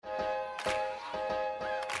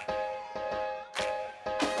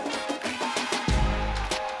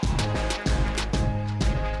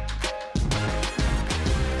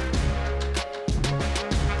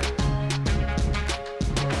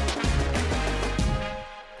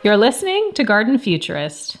You're listening to Garden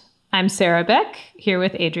Futurist. I'm Sarah Beck, here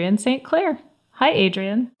with Adrienne St. Clair. Hi,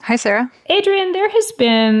 Adrienne. Hi, Sarah. Adrienne, there has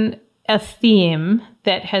been a theme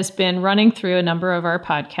that has been running through a number of our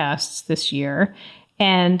podcasts this year,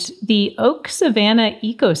 and the oak savanna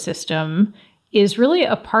ecosystem is really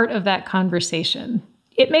a part of that conversation.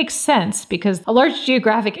 It makes sense because a large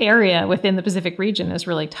geographic area within the Pacific region is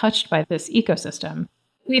really touched by this ecosystem.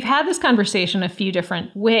 We've had this conversation a few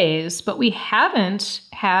different ways, but we haven't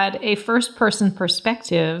had a first-person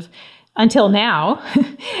perspective until now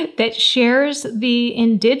that shares the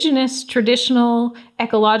Indigenous, traditional,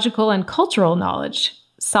 ecological, and cultural knowledge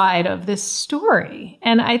side of this story.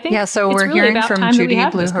 And I think so it's we're really hearing about from time Judy,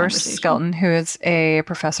 that we have BlueHorse Skelton, who is a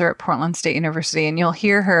professor at Portland State University, and you'll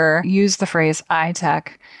hear her use the phrase ITEC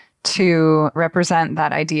to represent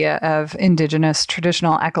that idea of Indigenous,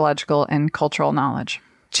 traditional, ecological, and cultural knowledge.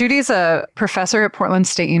 Judy's a professor at Portland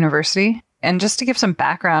State University. And just to give some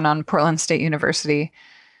background on Portland State University,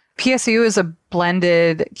 PSU is a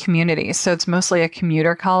blended community. So it's mostly a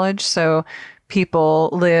commuter college. So people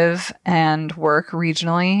live and work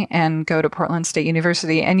regionally and go to Portland State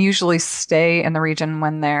University and usually stay in the region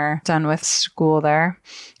when they're done with school there.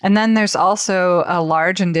 And then there's also a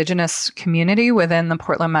large Indigenous community within the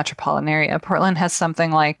Portland metropolitan area. Portland has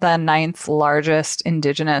something like the 9th largest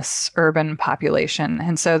Indigenous urban population.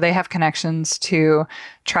 And so they have connections to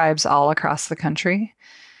tribes all across the country.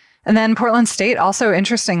 And then Portland State also,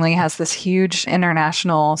 interestingly, has this huge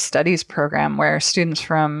international studies program where students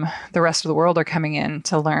from the rest of the world are coming in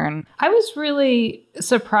to learn. I was really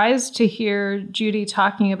surprised to hear Judy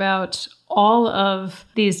talking about all of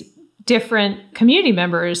these different community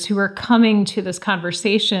members who are coming to this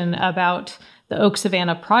conversation about the Oak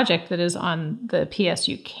Savanna project that is on the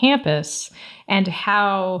PSU campus, and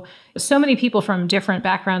how so many people from different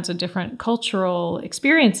backgrounds and different cultural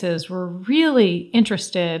experiences were really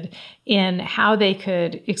interested in how they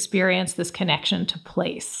could experience this connection to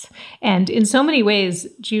place. And in so many ways,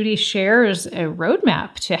 Judy shares a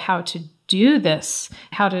roadmap to how to do this,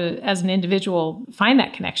 how to, as an individual, find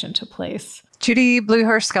that connection to place. Judy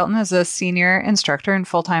BlueHorse Skelton is a senior instructor and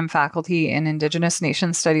full-time faculty in Indigenous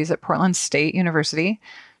Nation Studies at Portland State University.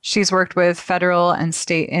 She's worked with federal and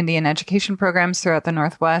state Indian education programs throughout the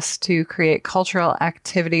Northwest to create cultural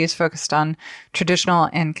activities focused on traditional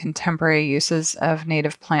and contemporary uses of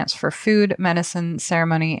native plants for food, medicine,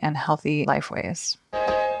 ceremony, and healthy lifeways.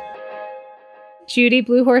 Judy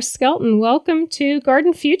BlueHorse Skelton, welcome to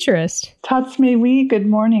Garden Futurist. Tatsumi wee, good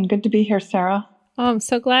morning. Good to be here, Sarah. Oh, I'm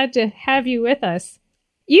so glad to have you with us.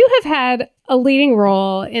 You have had a leading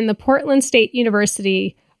role in the Portland State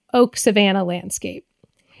University oak savanna landscape.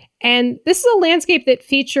 And this is a landscape that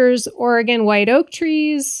features Oregon white oak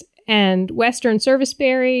trees and Western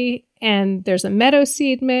serviceberry, and there's a meadow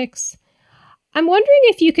seed mix. I'm wondering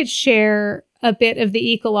if you could share a bit of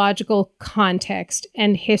the ecological context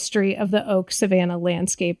and history of the oak savanna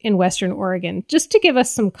landscape in Western Oregon, just to give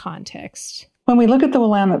us some context. When we look at the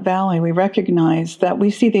Willamette Valley, we recognize that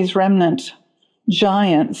we see these remnant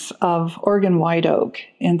giants of Oregon white oak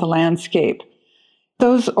in the landscape.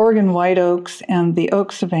 Those Oregon white oaks and the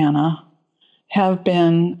oak savanna have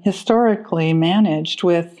been historically managed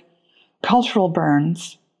with cultural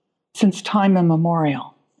burns since time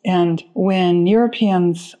immemorial. And when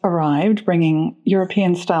Europeans arrived, bringing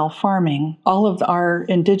European-style farming, all of our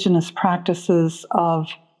indigenous practices of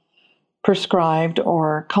prescribed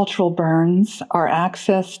or cultural burns, our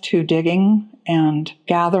access to digging and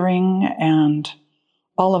gathering, and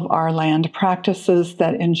all of our land practices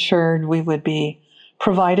that ensured we would be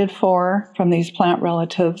provided for from these plant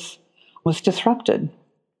relatives was disrupted.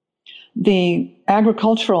 The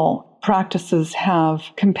agricultural practices have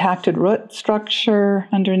compacted root structure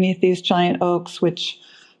underneath these giant oaks, which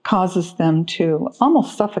causes them to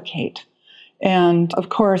almost suffocate. And of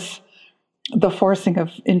course, the forcing of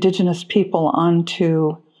indigenous people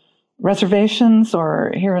onto reservations,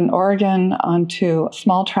 or here in Oregon, onto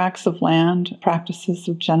small tracts of land, practices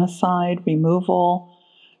of genocide, removal,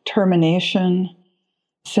 termination,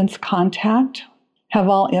 since contact, have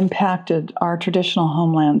all impacted our traditional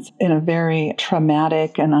homelands in a very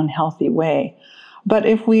traumatic and unhealthy way. But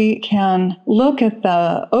if we can look at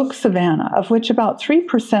the oak savanna, of which about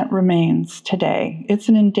 3% remains today, it's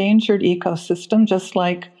an endangered ecosystem, just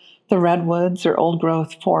like the redwoods or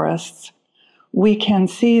old-growth forests. We can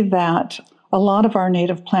see that a lot of our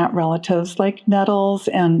native plant relatives, like nettles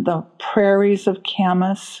and the prairies of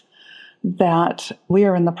camas, that we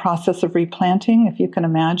are in the process of replanting. If you can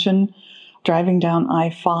imagine driving down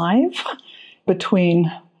I-5 between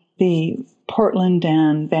the Portland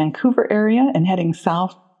and Vancouver area and heading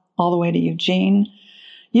south all the way to Eugene,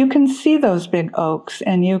 you can see those big oaks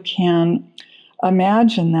and you can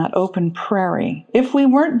imagine that open prairie. If we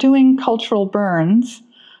weren't doing cultural burns,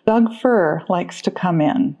 Doug fir likes to come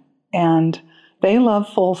in, and they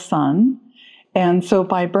love full sun. And so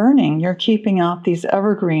by burning, you're keeping out these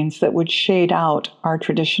evergreens that would shade out our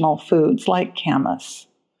traditional foods like camas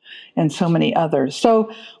and so many others.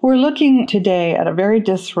 So we're looking today at a very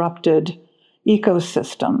disrupted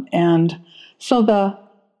ecosystem. And so the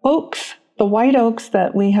oaks, the white oaks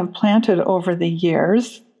that we have planted over the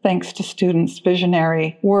years, thanks to students'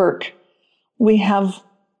 visionary work, we have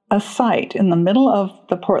a site in the middle of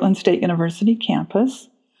the Portland State University campus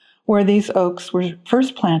where these oaks were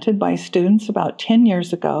first planted by students about 10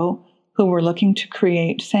 years ago who were looking to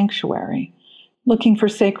create sanctuary, looking for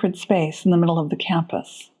sacred space in the middle of the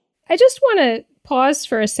campus. I just want to pause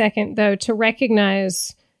for a second, though, to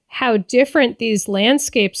recognize how different these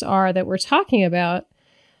landscapes are that we're talking about.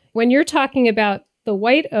 When you're talking about the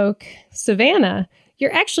white oak savanna,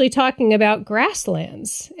 you're actually talking about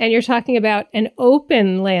grasslands, and you're talking about an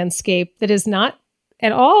open landscape that is not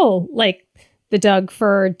at all like the Doug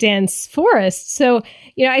fir dense forest. So,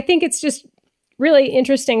 I think it's just really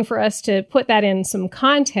interesting for us to put that in some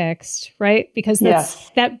context, right? Because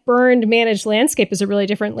that burned managed landscape is a really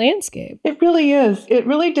different landscape. It really is. It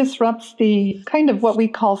really disrupts the kind of what we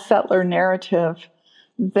call settler narrative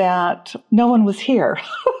that no one was here.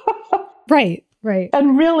 Right.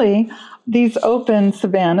 And really, these open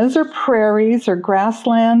savannas or prairies or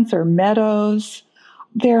grasslands or meadows,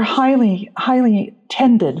 they're highly, highly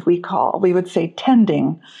tended, we would say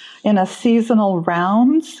tending in a seasonal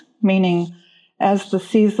rounds, meaning as the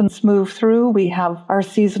seasons move through, we have our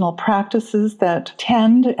seasonal practices that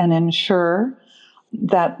tend and ensure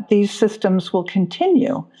that these systems will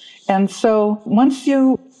continue. And so once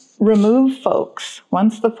you remove folks,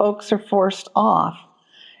 once the folks are forced off,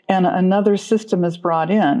 and another system is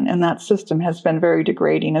brought in, and that system has been very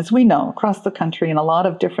degrading, as we know, across the country in a lot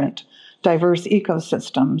of different diverse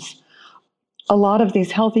ecosystems. A lot of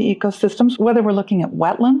these healthy ecosystems, whether we're looking at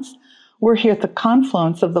wetlands, we're here at the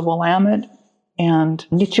confluence of the Willamette and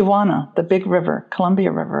Nichiwana, the big river,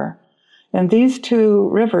 Columbia River. And these two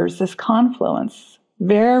rivers, this confluence,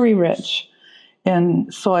 very rich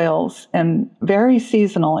in soils and very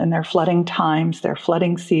seasonal in their flooding times, their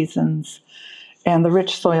flooding seasons, and the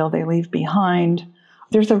rich soil they leave behind.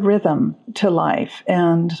 There's a rhythm to life,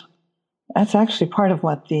 and that's actually part of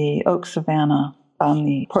what the Oak Savanna on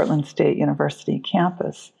the Portland State University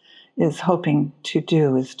campus is hoping to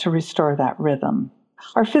do, is to restore that rhythm,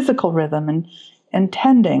 our physical rhythm and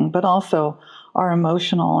tending, but also our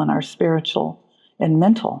emotional and our spiritual and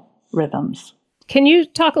mental rhythms. Can you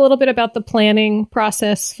talk a little bit about the planning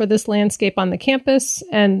process for this landscape on the campus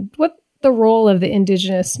and what the role of the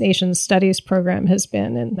Indigenous Nations Studies program has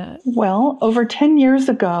been in that? Well, over 10 years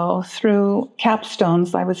ago, through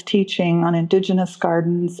capstones I was teaching on Indigenous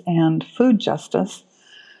gardens and food justice,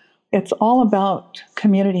 it's all about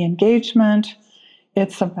community engagement.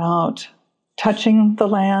 It's about touching the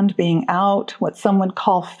land, being out, what some would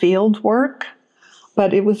call field work.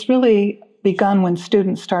 But it was really begun when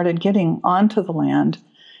students started getting onto the land,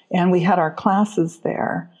 and we had our classes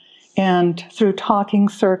there. And through talking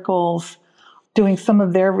circles, doing some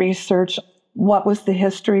of their research, what is the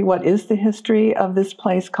history of this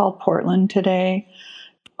place called Portland today?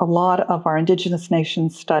 A lot of our Indigenous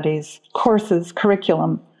Nations Studies courses,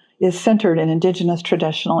 curriculum, is centered in Indigenous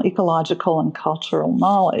traditional, ecological, and cultural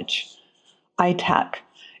knowledge, ITAC.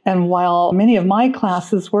 And while many of my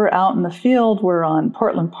classes were out in the field, we're on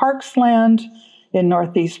Portland Parks land in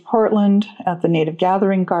Northeast Portland at the Native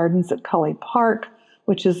Gathering Gardens at Cully Park,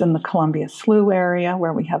 which is in the Columbia Slough area,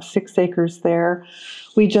 where we have 6 acres there.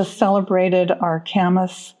 We just celebrated our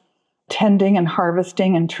camas tending and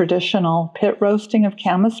harvesting and traditional pit roasting of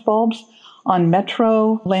camas bulbs on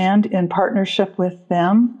Metro land in partnership with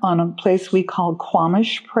them on a place we call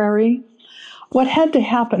Quamish Prairie. What had to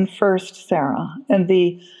happen first, Sarah, and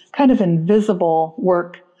the kind of invisible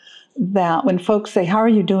work that when folks say, how are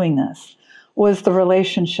you doing this, was the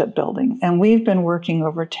relationship building. And we've been working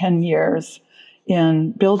over 10 years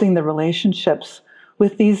in building the relationships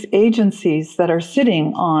with these agencies that are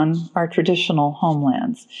sitting on our traditional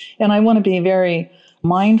homelands. And I want to be very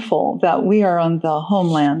mindful that we are on the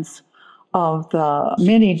homelands of the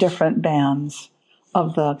many different bands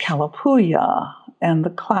of the Kalapuya and the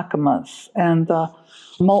Clackamas and the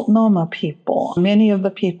Multnomah people, many of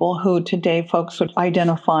the people who today folks would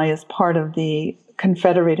identify as part of the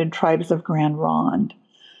Confederated Tribes of Grand Ronde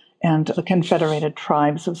and the Confederated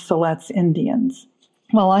Tribes of Siletz Indians.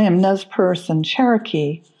 While I am Nez Perce and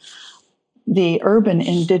Cherokee, the urban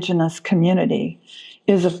indigenous community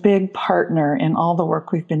is a big partner in all the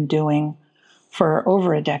work we've been doing for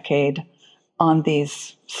over a decade on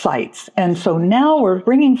these sites. And so now we're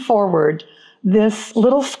bringing forward this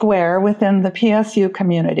little square within the PSU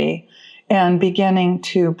community and beginning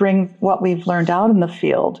to bring what we've learned out in the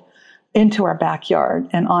field into our backyard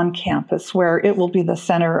and on campus, where it will be the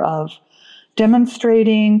center of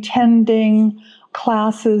demonstrating, tending,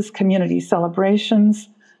 classes, community celebrations,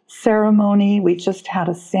 ceremony. We just had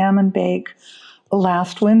a salmon bake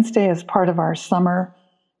last Wednesday as part of our summer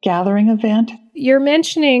gathering event. You're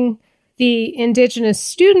mentioning the Indigenous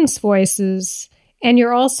students' voices, and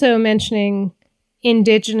you're also mentioning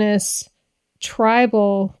Indigenous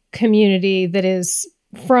tribal community that is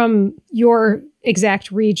from your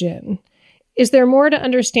exact region. Is there more to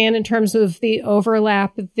understand in terms of the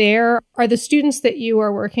overlap there? Are the students that you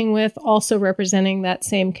are working with also representing that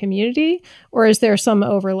same community, or is there some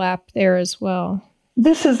overlap there as well?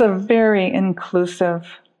 This is a very inclusive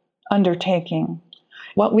undertaking.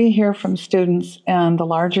 What we hear from students and the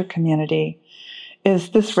larger community is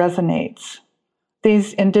this resonates.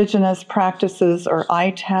 These Indigenous practices, or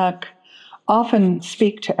ITEC, often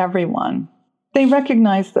speak to everyone. They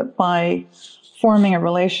recognize that by forming a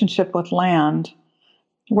relationship with land,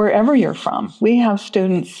 wherever you're from, we have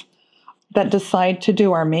students that decide to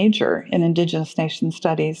do our major in Indigenous Nation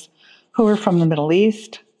Studies who are from the Middle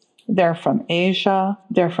East, they're from Asia,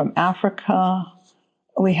 they're from Africa.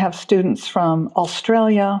 We have students from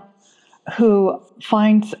Australia who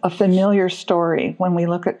find a familiar story when we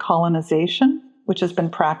look at colonization, which has been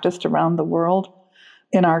practiced around the world.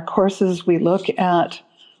 In our courses, we look at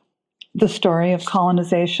the story of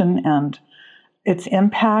colonization and its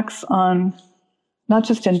impacts on not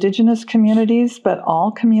just Indigenous communities, but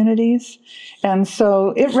all communities. And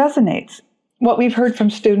so it resonates. What we've heard from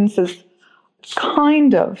students is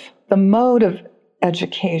kind of the mode of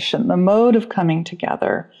education, the mode of coming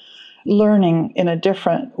together, learning in a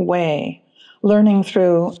different way, learning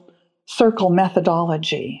through circle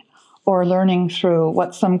methodology, or learning through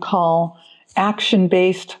what some call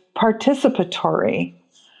action-based participatory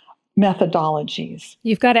methodologies.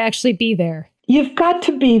 You've got to actually be there. You've got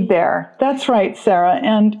to be there. That's right, Sarah.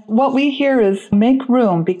 And what we hear is make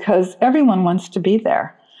room, because everyone wants to be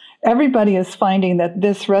there. Everybody is finding that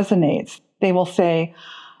this resonates. They will say,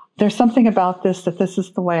 there's something about this, that this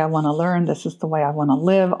is the way I want to learn. This is the way I want to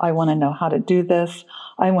live. I want to know how to do this.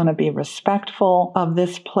 I want to be respectful of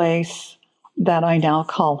this place that I now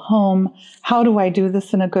call home. How do I do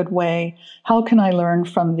this in a good way? How can I learn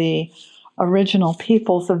from the original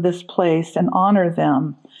peoples of this place and honor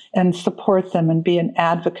them and support them and be an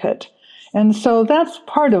advocate? And so that's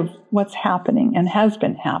part of what's happening and has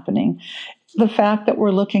been happening. The fact that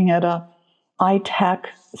we're looking at a ITEC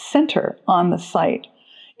center on the site,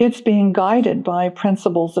 it's being guided by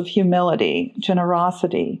principles of humility,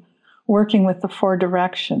 generosity, working with the four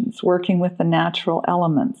directions, working with the natural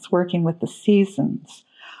elements, working with the seasons,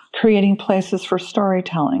 creating places for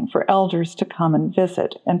storytelling, for elders to come and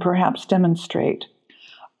visit and perhaps demonstrate.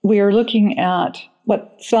 We are looking at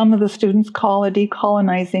what some of the students call a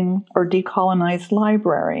decolonizing or decolonized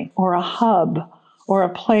library, or a hub, or a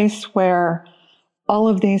place where all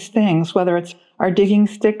of these things, whether it's our digging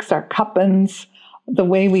sticks, our cuppins, the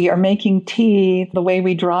way we are making tea, the way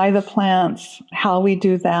we dry the plants, how we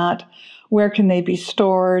do that, where can they be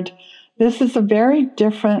stored. This is a very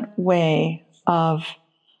different way of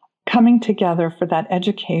coming together for that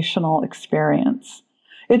educational experience.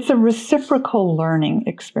 It's a reciprocal learning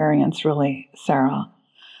experience, really, Sarah.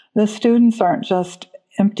 The students aren't just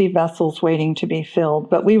empty vessels waiting to be filled,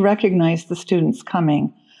 but we recognize the students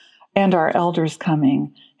coming and our elders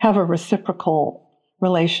coming have a reciprocal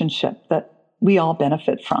relationship that we all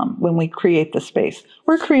benefit from when we create the space.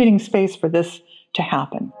 We're creating space for this to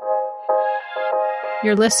happen.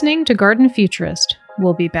 You're listening to Garden Futurist.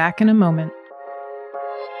 We'll be back in a moment.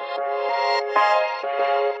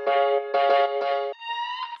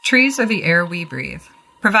 Trees are the air we breathe,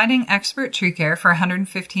 providing expert tree care for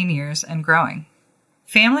 115 years and growing.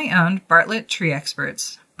 Family-owned Bartlett Tree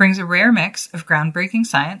Experts brings a rare mix of groundbreaking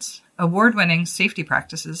science, award-winning safety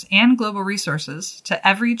practices, and global resources to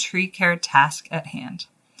every tree care task at hand.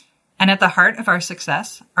 And at the heart of our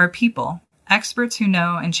success are people, experts who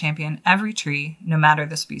know and champion every tree, no matter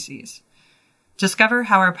the species. Discover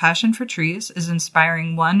how our passion for trees is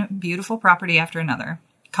inspiring one beautiful property after another.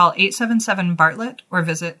 Call 877-BARTLETT or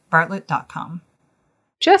visit bartlett.com.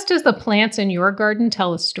 Just as the plants in your garden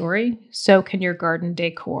tell a story, so can your garden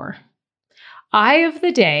decor. Eye of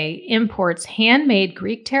the Day imports handmade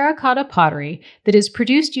Greek terracotta pottery that is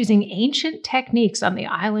produced using ancient techniques on the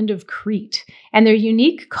island of Crete, and their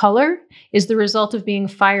unique color is the result of being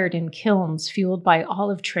fired in kilns fueled by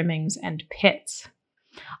olive trimmings and pits.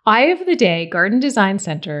 Eye of the Day Garden Design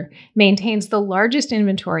Center maintains the largest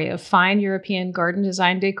inventory of fine European garden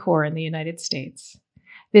design decor in the United States.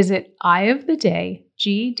 Visit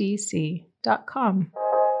eyeofthedaygdc.com.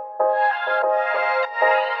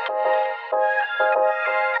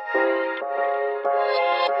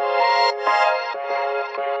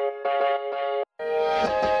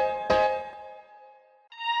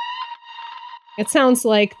 It sounds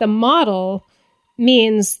like the model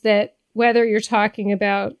means that whether you're talking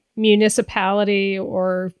about municipality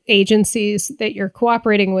or agencies that you're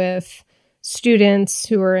cooperating with, students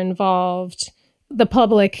who are involved, the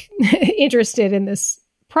public interested in this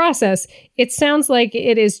process, it sounds like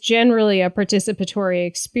it is generally a participatory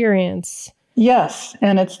experience. Yes,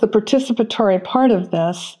 and it's the participatory part of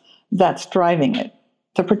this that's driving it.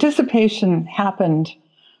 The participation happened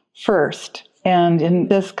first. And in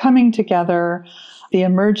this coming together, the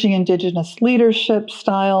emerging Indigenous leadership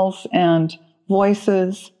styles and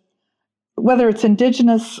voices, whether it's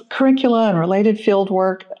Indigenous curricula and related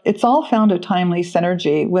fieldwork, it's all found a timely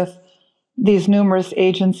synergy with these numerous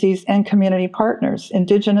agencies and community partners,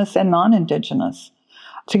 Indigenous and non-Indigenous.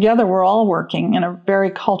 Together, we're all working in a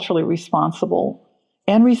very culturally responsible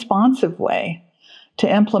and responsive way to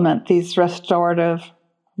implement these restorative,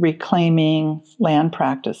 reclaiming land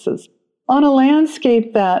practices on a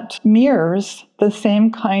landscape that mirrors the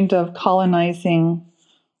same kind of colonizing.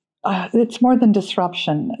 It's more than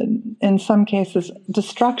disruption, in some cases,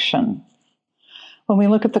 destruction. When we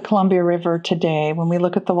look at the Columbia River today, when we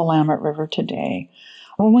look at the Willamette River today,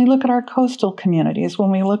 when we look at our coastal communities,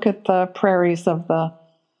 when we look at the prairies of the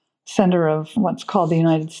center of what's called the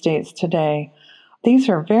United States today, these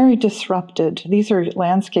are very disrupted. These are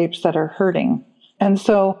landscapes that are hurting. And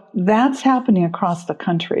so that's happening across the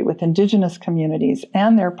country with Indigenous communities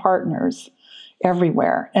and their partners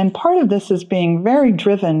everywhere. And part of this is being very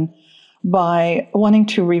driven by wanting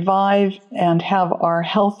to revive and have our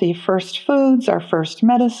healthy first foods, our first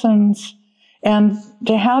medicines. And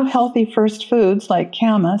to have healthy first foods like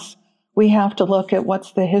camas, we have to look at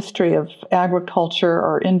what's the history of agriculture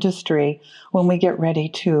or industry when we get ready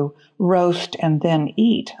to roast and then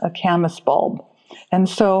eat a camas bulb. And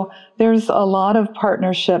so there's a lot of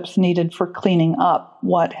partnerships needed for cleaning up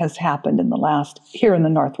what has happened here in the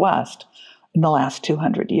Northwest in the last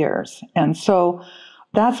 200 years. And so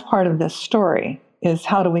that's part of this story, is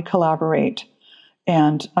how do we collaborate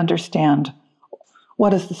and understand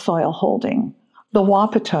what is the soil holding. The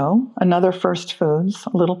wapato, another first foods,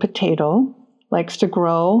 a little potato, likes to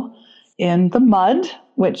grow in the mud,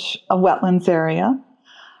 which a wetlands area.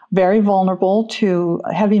 Very vulnerable to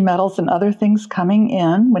heavy metals and other things coming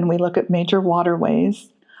in when we look at major waterways.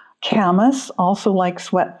 Camas also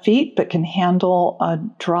likes wet feet, but can handle a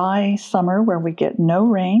dry summer where we get no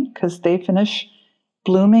rain because they finish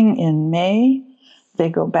blooming in May. They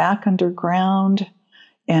go back underground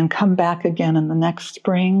and come back again in the next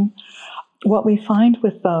spring. What we find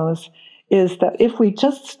with those is that if we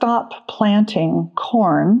just stop planting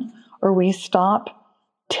corn or we stop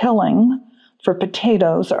tilling for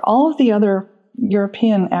potatoes or all of the other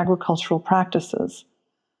European agricultural practices,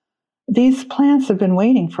 these plants have been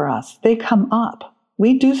waiting for us. They come up.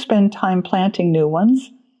 We do spend time planting new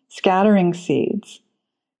ones, scattering seeds,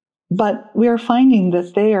 but we are finding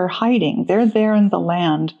that they are hiding. They're there in the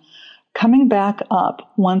land, coming back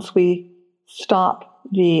up once we stop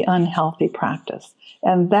the unhealthy practice.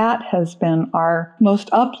 And that has been our most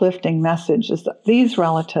uplifting message, is that these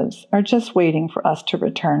relatives are just waiting for us to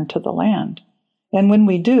return to the land. And when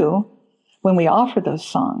we do, when we offer those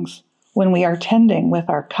songs, when we are tending with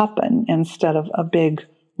our cuppen instead of a big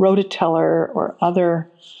rototiller or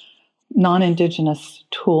other non-Indigenous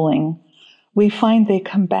tooling, we find they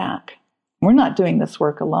come back. We're not doing this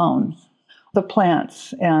work alone. The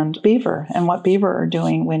plants and beaver, and what beaver are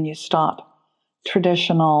doing when you stop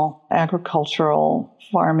traditional agricultural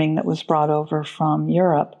farming that was brought over from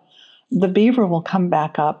Europe, the beaver will come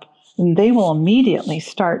back up and they will immediately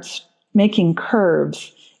start making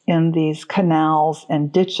curves in these canals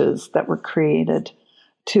and ditches that were created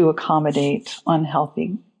to accommodate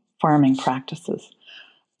unhealthy farming practices.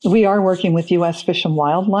 We are working with U.S. Fish and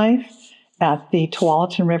Wildlife at the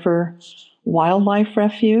Tualatin River Wildlife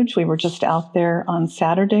Refuge. We were just out there on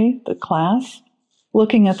Saturday, the class,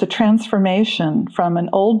 looking at the transformation from an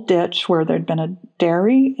old ditch where there'd been a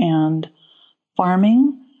dairy and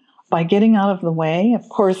farming. By getting out of the way, of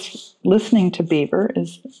course, listening to beaver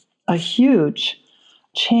is a huge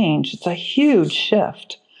change. It's a huge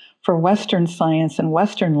shift for Western science and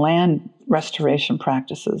Western land restoration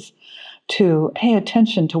practices to pay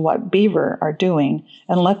attention to what beaver are doing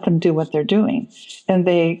and let them do what they're doing. And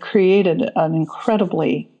they created an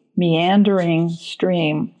incredibly meandering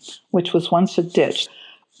stream, which was once a ditch.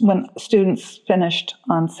 When students finished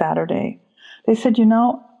on Saturday, they said,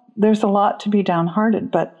 there's a lot to be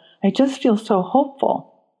downhearted, but I just feel so hopeful.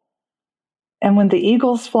 And when the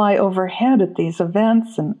eagles fly overhead at these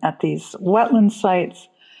events and at these wetland sites,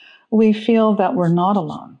 we feel that we're not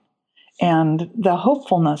alone. And the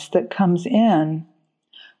hopefulness that comes in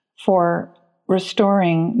for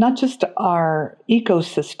restoring not just our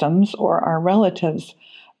ecosystems or our relatives,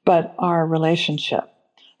 but our relationship.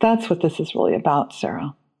 That's what this is really about,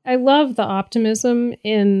 Sarah. I love the optimism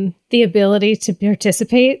in the ability to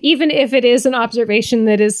participate, even if it is an observation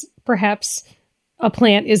that is perhaps a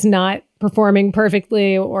plant is not performing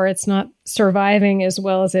perfectly or it's not surviving as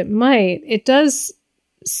well as it might. It does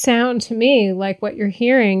sound to me like what you're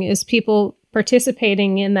hearing is people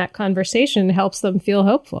participating in that conversation helps them feel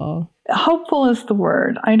hopeful. Hopeful is the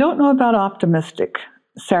word. I don't know about optimistic,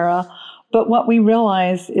 Sarah, but what we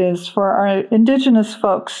realize is for our Indigenous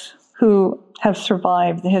folks who have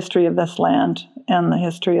survived the history of this land and the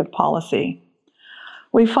history of policy,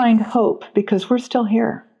 we find hope because we're still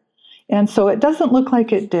here. And so it doesn't look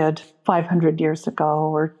like it did 500 years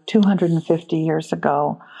ago or 250 years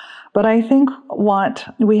ago. But I think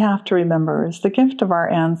what we have to remember is the gift of our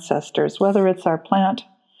ancestors, whether it's our plant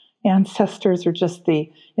ancestors or just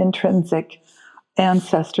the intrinsic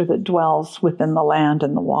ancestor that dwells within the land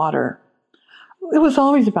and the water. It was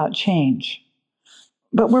always about change.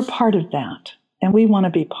 But we're part of that, and we want to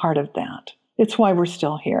be part of that. It's why we're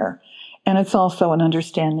still here. And it's also an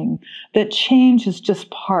understanding that change is just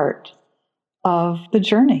part of the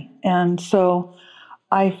journey. And so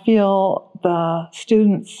I feel the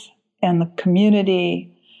students and the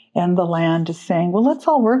community and the land is saying, well, let's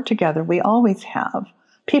all work together. We always have.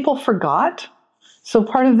 People forgot. So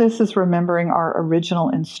part of this is remembering our original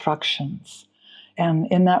instructions. And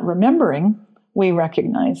in that remembering, we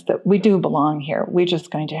recognize that we do belong here. We're just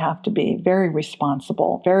going to have to be very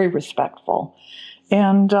responsible, very respectful,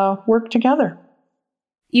 and work together.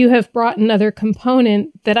 You have brought another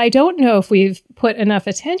component that I don't know if we've put enough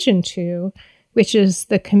attention to, which is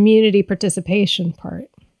the community participation part.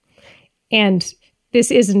 And this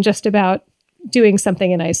isn't just about doing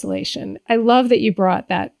something in isolation. I love that you brought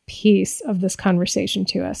that piece of this conversation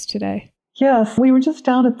to us today. Yes, we were just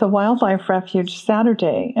out at the wildlife refuge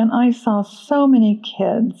Saturday, and I saw so many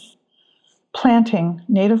kids planting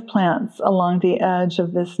native plants along the edge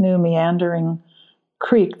of this new meandering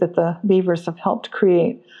creek that the beavers have helped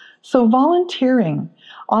create. So volunteering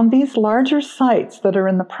on these larger sites that are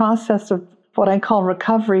in the process of what I call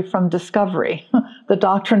recovery from discovery, the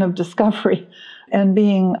doctrine of discovery, and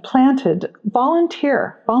being planted,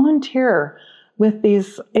 volunteer with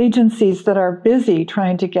these agencies that are busy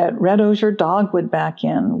trying to get red osier dogwood back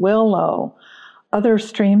in, willow, other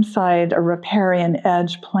streamside or riparian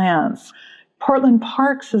edge plants. Portland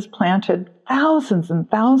Parks has planted thousands and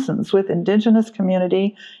thousands with Indigenous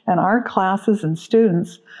community and our classes and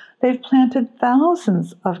students. They've planted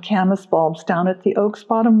thousands of camas bulbs down at the Oaks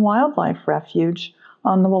Bottom Wildlife Refuge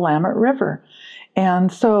on the Willamette River.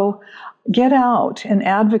 And so get out and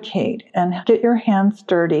advocate and get your hands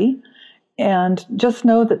dirty. And just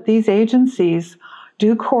know that these agencies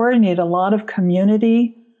do coordinate a lot of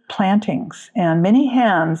community plantings. And many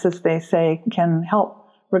hands, as they say, can help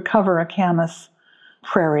recover a camas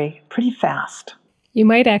prairie pretty fast. You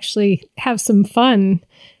might actually have some fun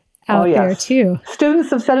out there too. Students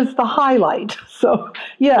have said it's the highlight. So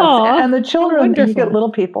yes, and the children, you get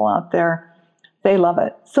little people out there, they love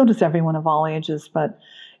it. So does everyone of all ages, but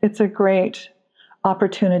it's a great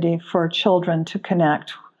opportunity for children to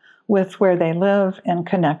connect with where they live and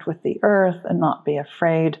connect with the earth and not be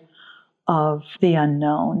afraid of the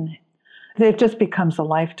unknown. It just becomes a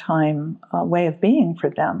lifetime way of being for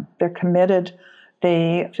them. They're committed,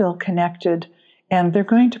 they feel connected, and they're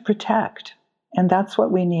going to protect. And that's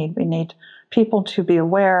what we need. We need people to be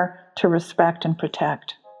aware, to respect and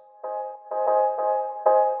protect.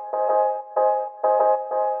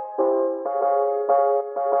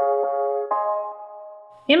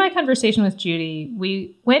 In my conversation with Judy,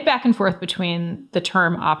 we went back and forth between the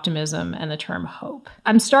term optimism and the term hope.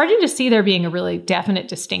 I'm starting to see there being a really definite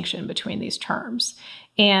distinction between these terms.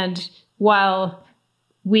 And while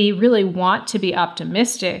we really want to be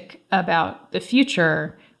optimistic about the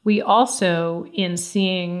future, we also, in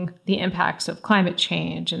seeing the impacts of climate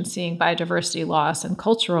change and seeing biodiversity loss and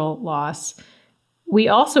cultural loss, we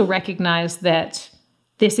also recognize that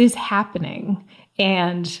this is happening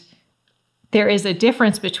And there is a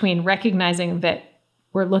difference between recognizing that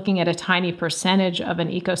we're looking at a tiny percentage of an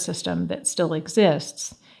ecosystem that still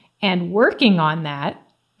exists and working on that.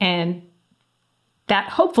 And that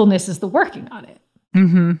hopefulness is the working on it.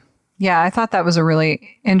 Mm-hmm. Yeah, I thought that was a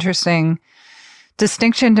really interesting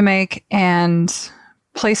distinction to make and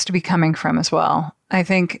place to be coming from as well. I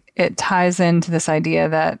think it ties into this idea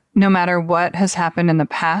that no matter what has happened in the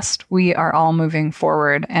past, we are all moving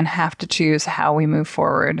forward and have to choose how we move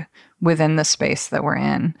forward within the space that we're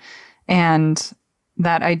in. And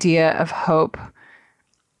that idea of hope,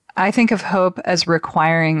 I think of hope as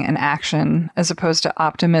requiring an action as opposed to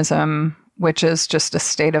optimism, which is just a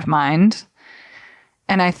state of mind.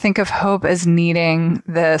 And I think of hope as needing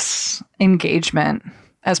this engagement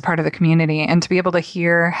as part of the community. And to be able to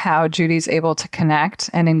hear how Judy's able to connect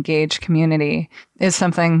and engage community is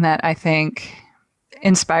something that I think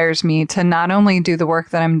inspires me to not only do the work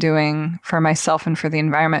that I'm doing for myself and for the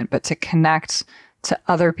environment, but to connect to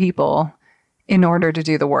other people in order to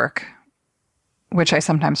do the work, which I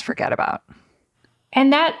sometimes forget about.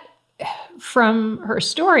 And that, from her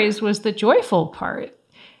stories, was the joyful part.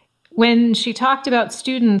 When she talked about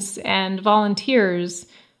students and volunteers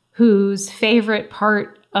whose favorite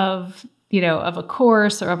part of a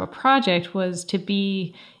course or of a project was to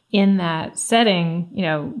be in that setting,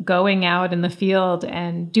 going out in the field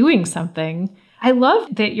and doing something. I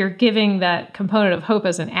love that you're giving that component of hope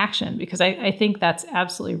as an action, because I think that's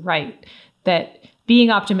absolutely right. That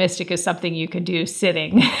being optimistic is something you can do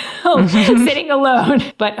sitting alone,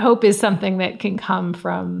 but hope is something that can come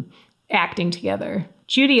from acting together.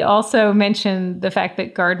 Judy also mentioned the fact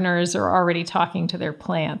that gardeners are already talking to their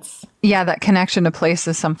plants. Yeah, that connection to place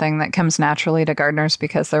is something that comes naturally to gardeners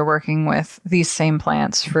because they're working with these same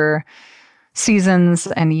plants for seasons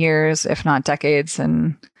and years, if not decades.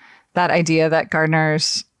 And that idea that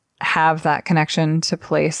gardeners have that connection to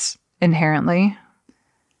place inherently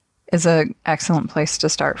is an excellent place to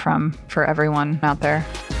start from for everyone out there.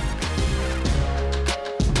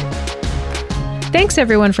 Thanks,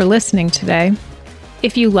 everyone, for listening today.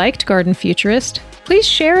 If you liked Garden Futurist, please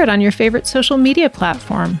share it on your favorite social media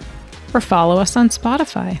platform or follow us on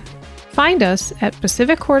Spotify. Find us at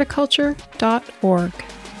pacifichorticulture.org.